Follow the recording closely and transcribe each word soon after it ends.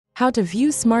How to view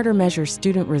SmarterMeasure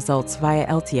student results via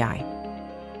LTI.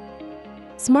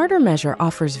 SmarterMeasure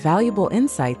offers valuable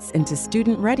insights into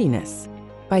student readiness.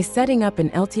 By setting up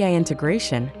an LTI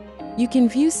integration, you can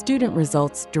view student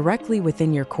results directly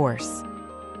within your course.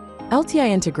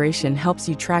 LTI integration helps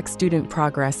you track student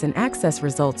progress and access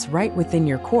results right within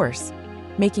your course,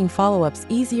 making follow-ups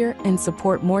easier and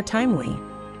support more timely.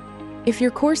 If your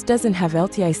course doesn't have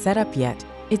LTI set up yet,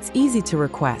 it's easy to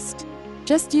request.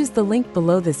 Just use the link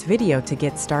below this video to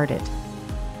get started.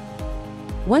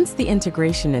 Once the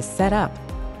integration is set up,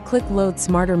 click Load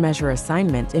SmarterMeasure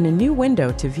Assignment in a new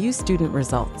window to view student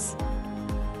results.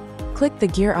 Click the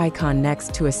gear icon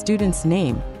next to a student's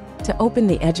name to open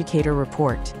the Educator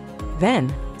Report.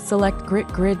 Then, select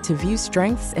Grid to view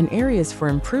strengths and areas for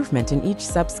improvement in each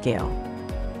subscale.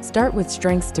 Start with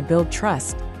strengths to build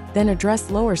trust, then address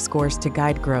lower scores to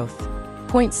guide growth.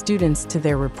 Point students to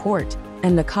their report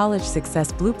and the College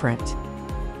Success Blueprint.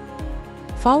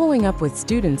 Following up with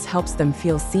students helps them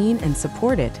feel seen and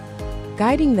supported.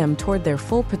 Guiding them toward their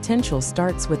full potential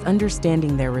starts with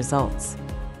understanding their results.